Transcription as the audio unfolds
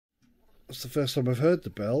That's the first time I've heard the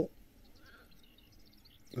bell.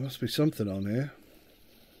 There must be something on here.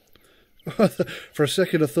 For a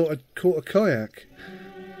second I thought I'd caught a kayak.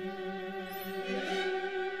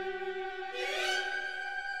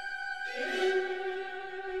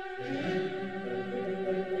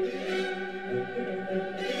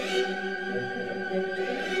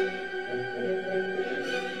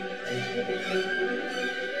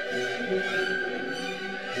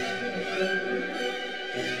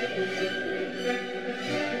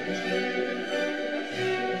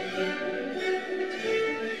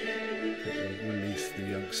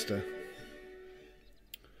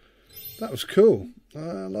 That was cool.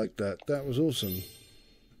 I like that. That was awesome.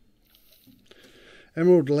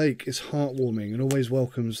 Emerald Lake is heartwarming and always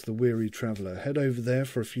welcomes the weary traveller. Head over there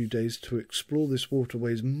for a few days to explore this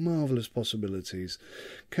waterway's marvellous possibilities.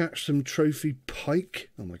 Catch some trophy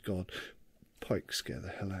pike. Oh my god. Pike scare the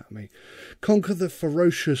hell out of me. Conquer the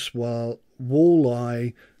ferocious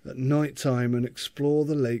walleye at night time and explore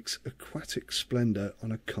the lake's aquatic splendour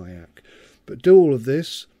on a kayak. But do all of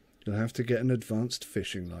this, you'll have to get an advanced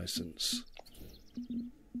fishing licence.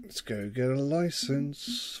 Let's go get a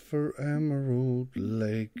licence for Emerald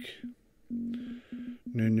Lake.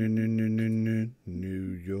 New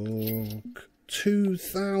York.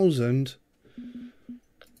 2,000.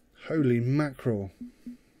 Holy mackerel.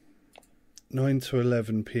 9 to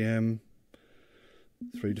 11 PM.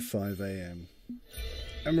 3 to 5 AM.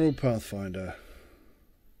 Emerald Pathfinder.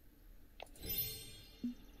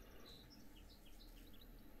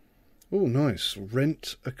 Oh, nice.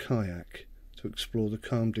 Rent a kayak to explore the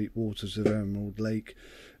calm, deep waters of Emerald Lake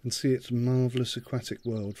and see its marvellous aquatic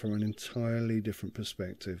world from an entirely different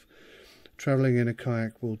perspective. Travelling in a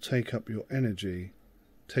kayak will take up you energy.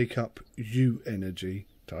 Typo.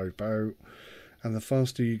 And the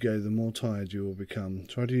faster you go, the more tired you will become.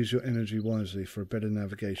 Try to use your energy wisely for a better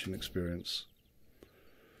navigation experience.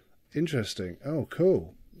 Interesting. Oh,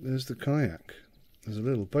 cool. There's the kayak. There's a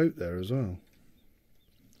little boat there as well.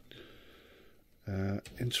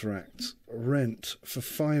 Interact. Rent for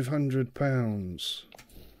 £500.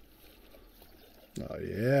 Oh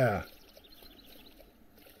yeah.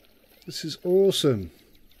 This is awesome.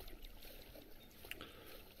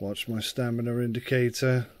 Watch my stamina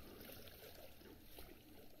indicator.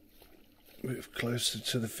 Move closer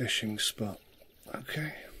to the fishing spot.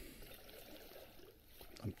 Okay.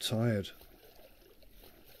 I'm tired.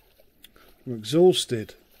 I'm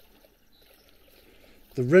exhausted.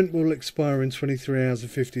 The rent will expire in 23 hours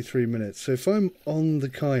and 53 minutes. So if I'm on the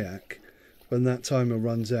kayak when that timer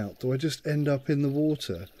runs out, do I just end up in the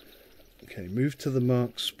water? Okay, move to the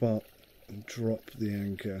marked spot and drop the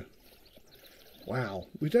anchor. Wow,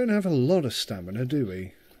 we don't have a lot of stamina, do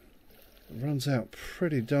we? It runs out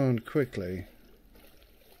pretty darn quickly.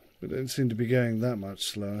 We don't seem to be going that much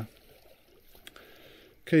slower.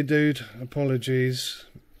 Okay, dude, apologies.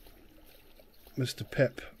 Mr.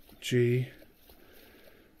 Pep G.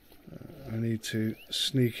 I need to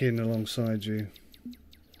sneak in alongside you.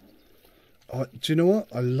 Do you know what?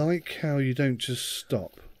 I like how you don't just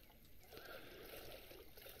stop.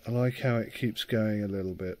 I like how it keeps going a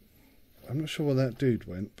little bit. I'm not sure where that dude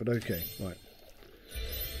went, but okay, right.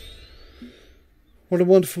 What a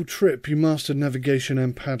wonderful trip. You mastered navigation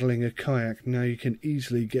and paddling a kayak. Now you can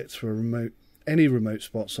easily get to any remote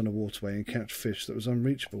spots on a waterway and catch fish that was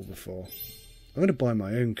unreachable before. I'm going to buy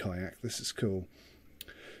my own kayak. This is cool.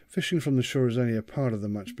 Fishing from the shore is only a part of the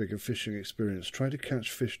much bigger fishing experience. Try to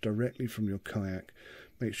catch fish directly from your kayak.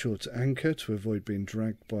 Make sure to anchor to avoid being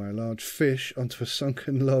dragged by a large fish onto a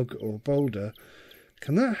sunken log or boulder.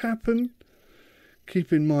 Can that happen?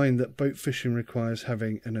 Keep in mind that boat fishing requires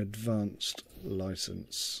having an advanced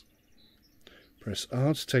licence. Press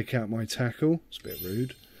R to take out my tackle. It's a bit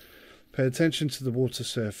rude. Pay attention to the water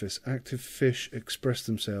surface. Active fish express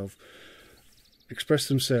themselves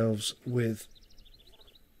with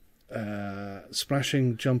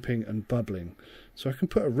splashing, jumping and bubbling. So I can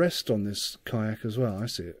put a rest on this kayak as well. I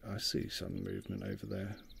see it. I see some movement over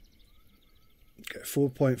there. Get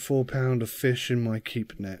 4.4 pound of fish in my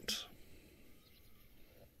keep net.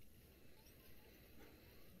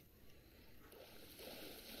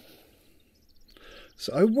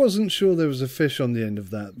 So I wasn't sure there was a fish on the end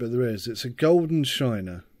of that, but there is. It's a golden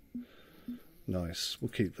shiner. Nice. We'll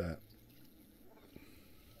keep that.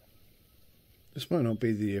 This might not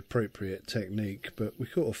be the appropriate technique, but we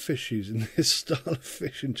caught a fish using this style of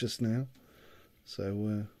fishing just now. So,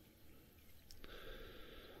 I'm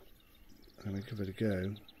going to give it a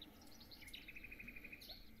go.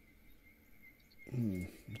 I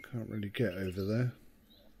can't really get over there.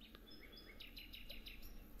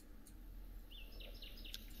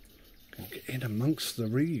 Gonna get in amongst the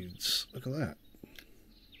reeds. Look at that.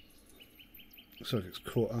 Looks like it's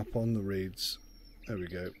caught up on the reeds. There we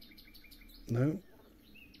go. No.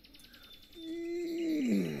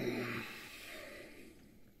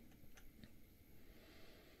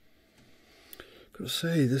 Gotta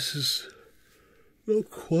say, this is not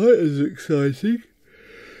quite as exciting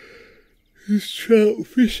as trout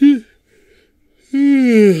fishing.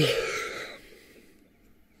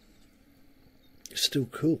 It's still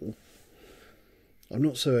cool. I'm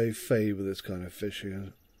not so au fait with this kind of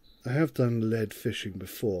fishing. I have done lead fishing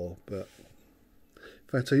before, but in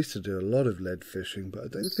fact I used to do a lot of lead fishing, but I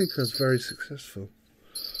don't think I was very successful.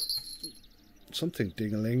 Something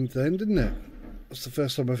ding-a-linged then, didn't it? That's the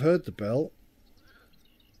first time I've heard the bell.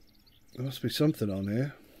 There must be something on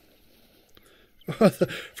here.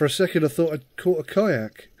 For a second I thought I'd caught a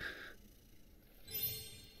kayak.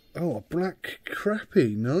 Oh, a black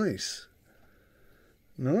crappie. Nice.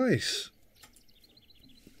 Nice.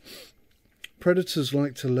 Predators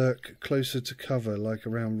like to lurk closer to cover, like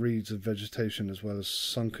around reeds and vegetation, as well as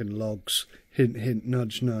sunken logs. Hint, hint,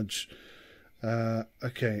 nudge, nudge.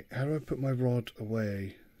 Okay, how do I put my rod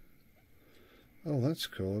away? Oh, that's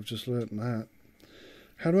cool. I've just learnt that.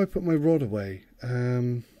 How do I put my rod away?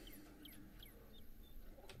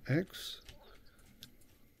 X?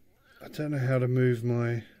 I don't know how to move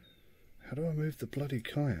my... How do I move the bloody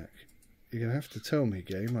kayak? You're going to have to tell me,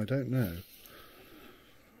 game. I don't know.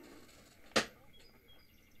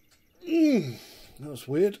 That was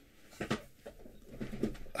weird.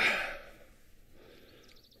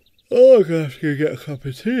 Oh, I'm going to have to go get a cup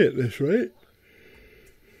of tea at this rate.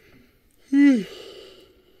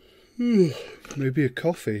 Maybe a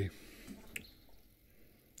coffee.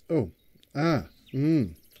 Oh.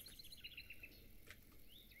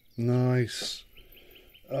 Nice.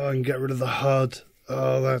 Oh, I can get rid of the HUD.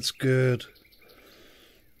 Oh, that's good.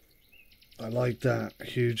 I like that.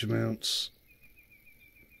 Huge amounts.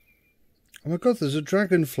 Oh my god, there's a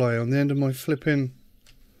dragonfly on the end of my flipping...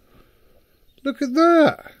 Look at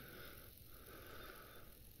that!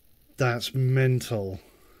 That's mental.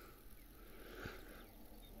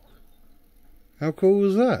 How cool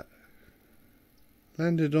was that?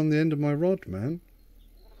 Landed on the end of my rod, man.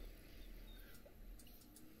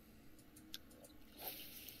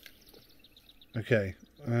 Okay.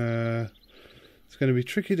 It's going to be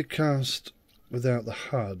tricky to cast without the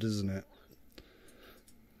HUD, isn't it?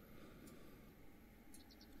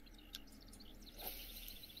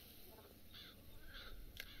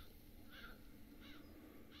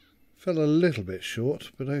 Fell a little bit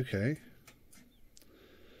short, but okay.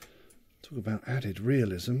 Talk about added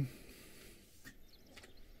realism.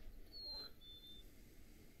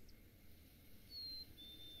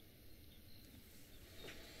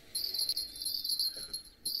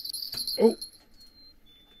 Oh!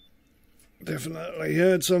 Definitely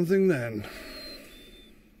heard something then.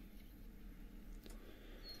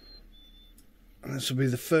 And this will be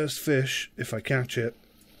the first fish, if I catch it.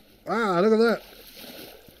 Ah, look at that!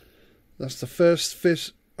 That's the first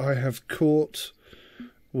fish I have caught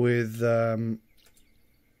with no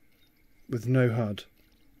HUD.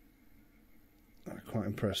 I'm quite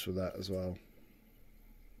impressed with that as well.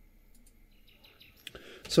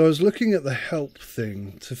 So I was looking at the help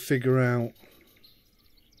thing to figure out...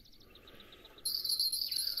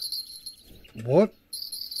 What?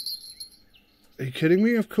 Are you kidding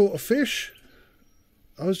me? I've caught a fish?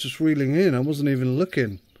 I was just reeling in. I wasn't even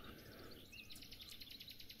looking.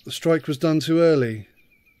 The strike was done too early.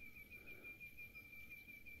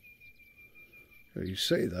 Oh, you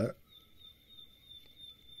say that.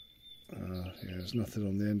 Yeah, there's nothing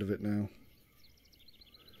on the end of it now.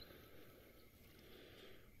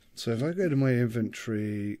 So if I go to my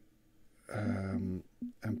inventory and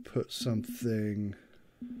put something...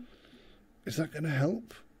 Is that going to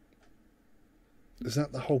help? Is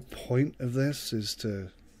that the whole point of this? Is to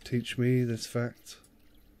teach me this fact?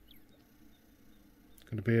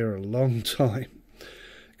 Going to be here a long time.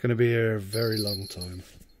 Going to be here a very long time.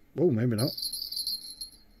 Oh, maybe not.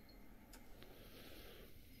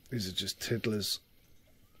 These are just tiddlers.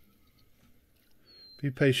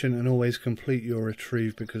 Be patient and always complete your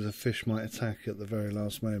retrieve because a fish might attack at the very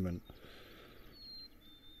last moment.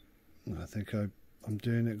 I think I'm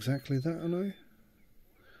doing exactly that, aren't I?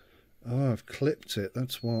 Oh, I've clipped it.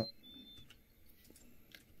 That's what.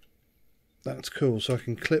 That's cool. So I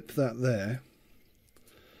can clip that there.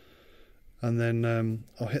 And then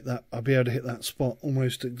I'll hit that. I'll be able to hit that spot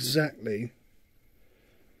almost exactly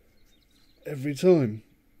every time.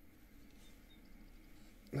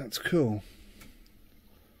 That's cool.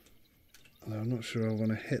 Although I'm not sure I want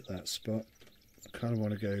to hit that spot. I kind of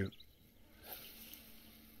want to go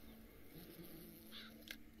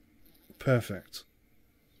Perfect.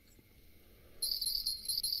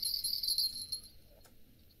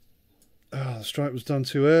 Ah, the strike was done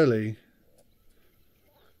too early.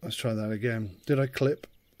 Let's try that again. Did I clip?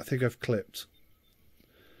 I think I've clipped.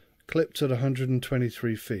 Clipped at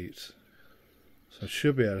 123 feet. So I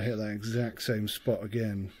should be able to hit that exact same spot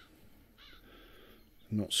again.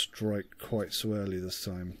 Not strike quite so early this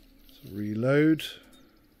time. So reload.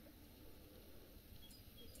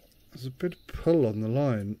 There's a bit of pull on the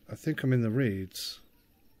line. I think I'm in the reeds.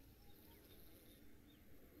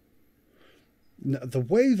 Now, the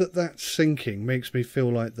way that that's sinking makes me feel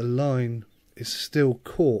like the line is still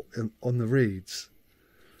caught on the reeds.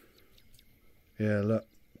 Yeah, look.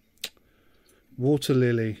 Water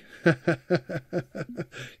lily.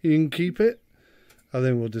 You can keep it. I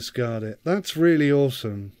think we'll discard it. That's really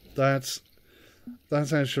awesome. That's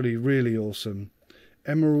actually really awesome.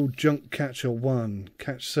 Emerald Junk Catcher 1.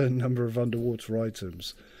 Catch certain number of underwater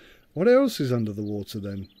items. What else is under the water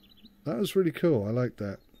then? That was really cool. I like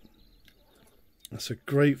that. That's a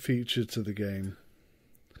great feature to the game.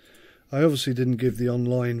 I obviously didn't give the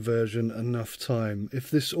online version enough time.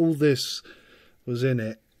 If all this was in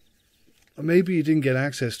it, maybe you didn't get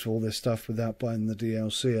access to all this stuff without buying the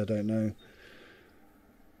DLC, I don't know.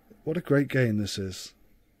 What a great game this is.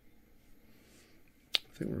 I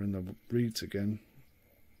think we're in the reeds again.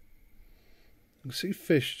 I can see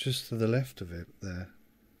fish just to the left of it there.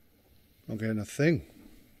 Not getting a thing.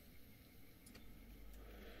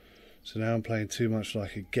 So now I'm playing too much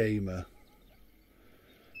like a gamer.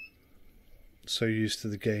 So used to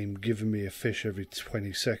the game giving me a fish every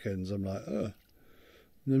 20 seconds. I'm like, oh,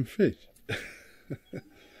 no fish.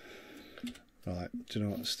 Right, do you know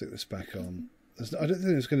what? Let's stick this back on. I don't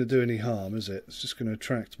think it's going to do any harm, is it? It's just going to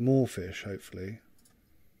attract more fish, hopefully.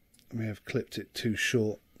 I may have clipped it too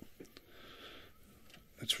short.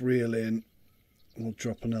 Let's reel in. We'll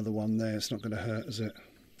drop another one there. It's not going to hurt, is it?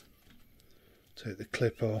 Take the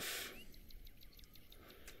clip off.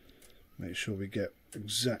 Make sure we get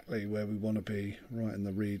exactly where we want to be, right in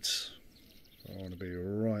the reeds. I want to be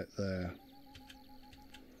right there.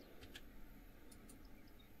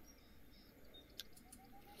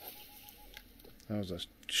 That was a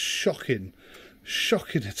shocking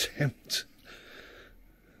attempt.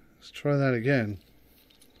 Let's try that again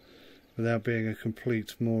without being a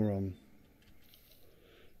complete moron.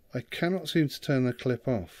 I cannot seem to turn the clip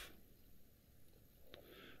off.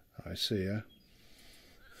 I see ya.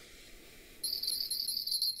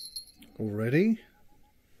 Already?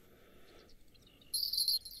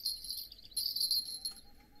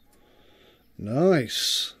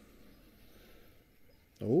 Nice.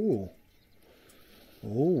 Oh. Oh,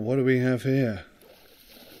 what do we have here?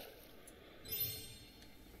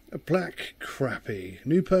 A black crappie.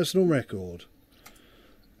 New personal record.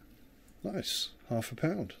 Nice.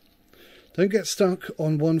 £0.5. Don't get stuck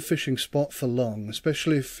on one fishing spot for long,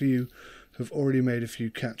 especially if you have already made a few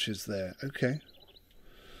catches there. Okay.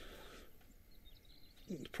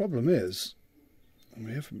 The problem is,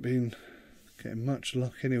 we haven't been getting much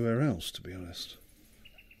luck anywhere else, to be honest.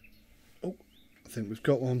 Oh, I think we've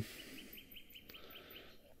got one.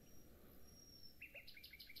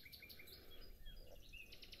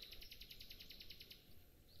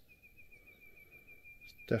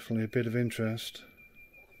 Definitely a bit of interest.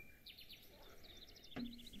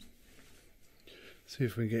 See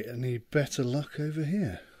if we get any better luck over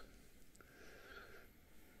here.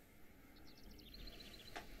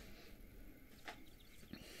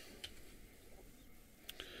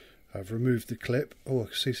 I've removed the clip. Oh, I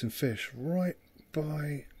can see some fish right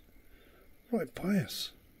by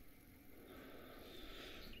us.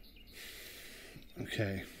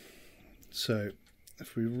 Okay, so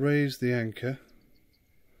if we raise the anchor.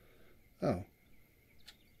 Oh.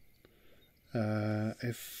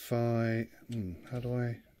 If I... how do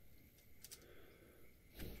I...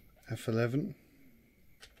 F11?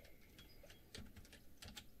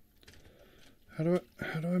 How do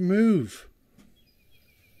I move?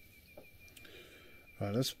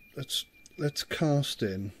 Right, let's cast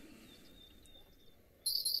in.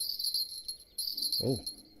 Oh.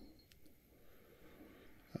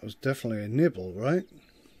 That was definitely a nibble, right?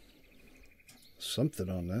 Something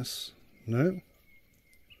on this. No?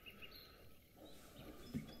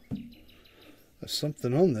 There's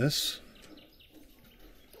something on this.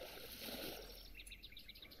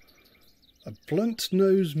 A blunt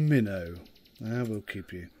nose minnow. Ah, we'll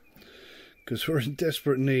keep you. Because we're in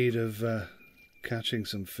desperate need of catching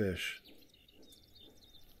some fish.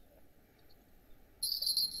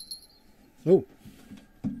 Oh.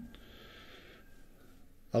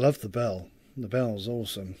 I love the bell. The bell's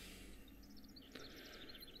awesome.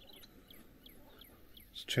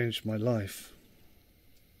 Let's changed my life.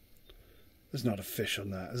 There's not a fish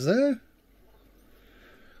on that, is there?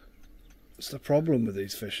 That's the problem with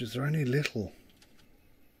these fishes, they're only little.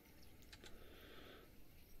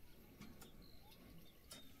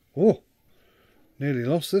 Oh, nearly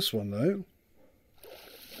lost this one though.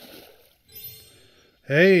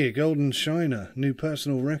 Hey, golden shiner, new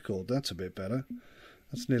personal record. That's a bit better.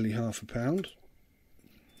 That's nearly £half.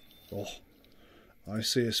 Oh, I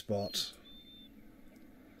see a spot.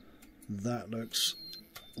 That looks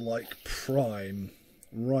like prime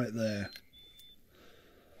right there.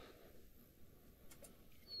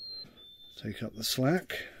 Take up the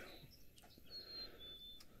slack.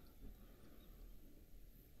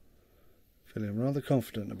 Feeling rather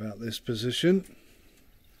confident about this position.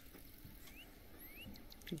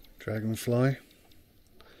 Dragonfly.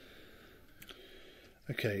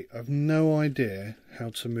 Okay, I've no idea how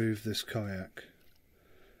to move this kayak.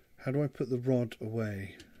 How do I put the rod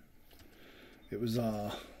away? It was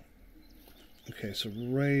R. Okay, so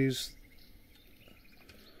raise.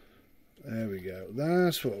 There we go.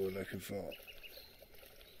 That's what we're looking for.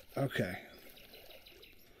 Okay.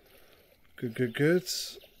 Good, good, good.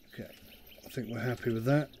 Okay, I think we're happy with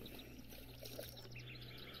that.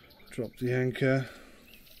 Drop the anchor.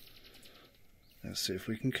 Let's see if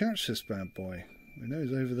we can catch this bad boy. We know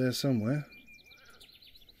he's over there somewhere.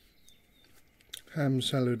 Ham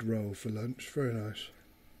salad roll for lunch. Very nice.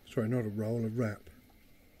 Sorry, not a roll, a wrap.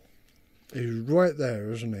 He's right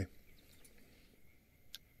there, isn't he?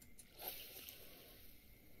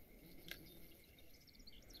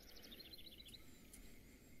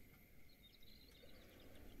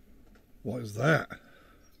 What is that?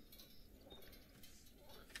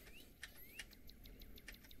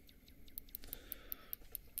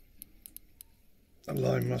 The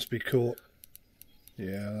line must be caught.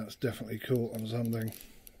 Yeah, that's definitely caught on something.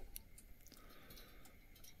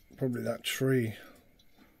 Probably that tree.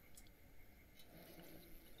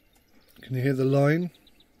 Can you hear the line?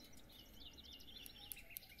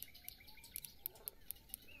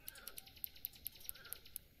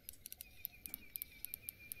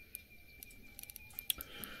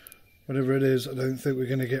 Whatever it is, I don't think we're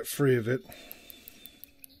going to get free of it.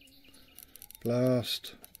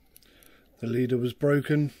 Blast. The leader was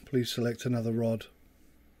broken. Please select another rod.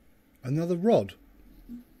 Another rod?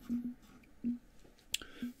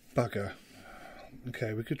 Bugger.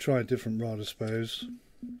 Okay, we could try a different rod, I suppose.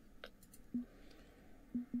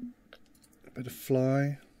 A bit of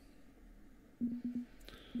fly.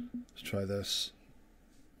 Let's try this.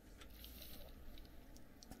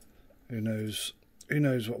 Who knows? Who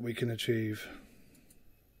knows what we can achieve?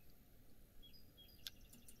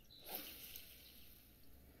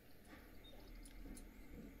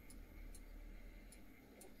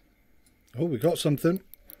 Oh, we got something.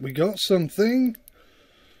 We got something.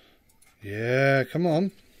 Yeah, come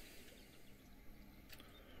on.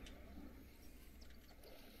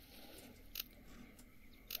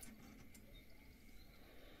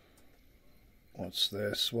 What's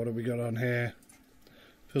this? What have we got on here?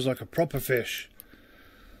 Feels like a proper fish.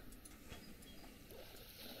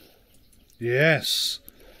 Yes.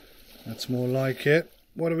 That's more like it.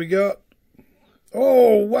 What do we got?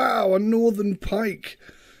 Oh, wow, a northern pike.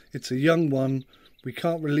 It's a young one. We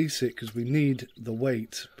can't release it because we need the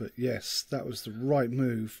weight. But yes, that was the right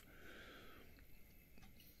move.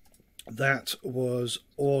 That was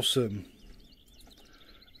awesome.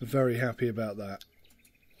 Very happy about that.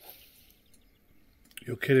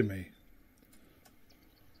 You're kidding me.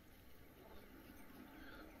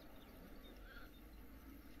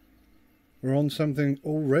 We're on something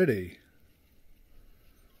already.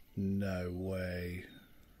 No way.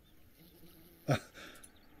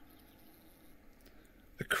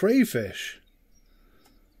 A crayfish.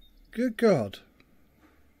 Good God.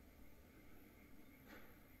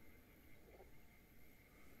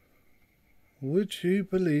 Would you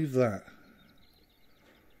believe that?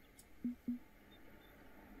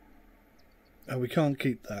 Oh, we can't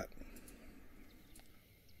keep that.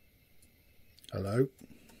 Hello.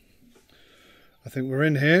 I think we're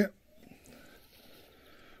in here.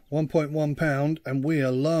 1.1 pound and we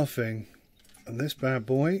are laughing. And this bad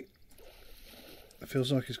boy, it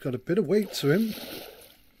feels like he's got a bit of weight to him.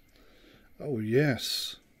 Oh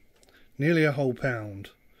yes. Nearly a whole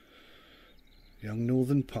pound. Young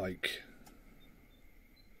northern pike.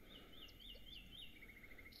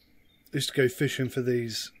 I used to go fishing for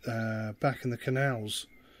these back in the canals.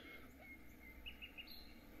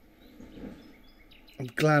 I'm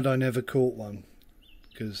glad I never caught one,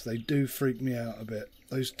 because they do freak me out a bit.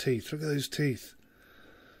 Those teeth, look at those teeth.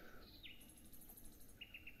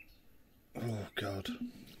 Oh God.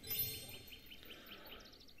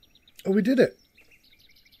 Oh, we did it.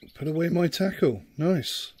 Put away my tackle.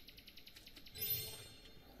 Nice.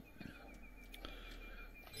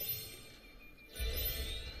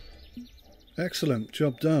 Excellent.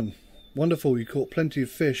 Job done. Wonderful. You caught plenty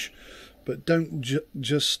of fish, but don't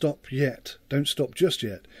just stop yet. Don't stop just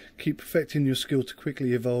yet. Keep perfecting your skill to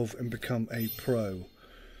quickly evolve and become a pro.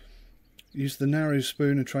 Use the narrow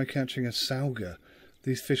spoon and try catching a sauger.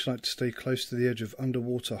 These fish like to stay close to the edge of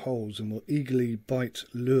underwater holes and will eagerly bite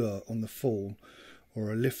lure on the fall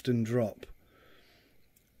or a lift and drop.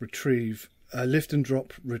 Retrieve. Lift and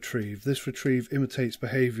drop retrieve. This retrieve imitates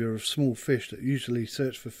behaviour of small fish that usually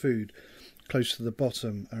search for food close to the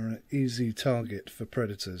bottom and are an easy target for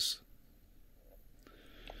predators.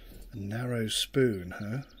 A narrow spoon,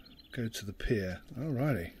 huh? Go to the pier.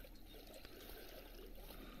 Alrighty.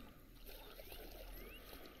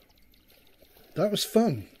 That was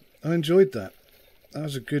fun. I enjoyed that. That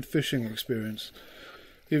was a good fishing experience.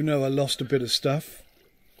 Even though I lost a bit of stuff,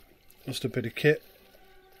 lost a bit of kit,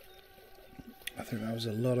 I think that was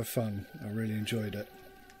a lot of fun. I really enjoyed it.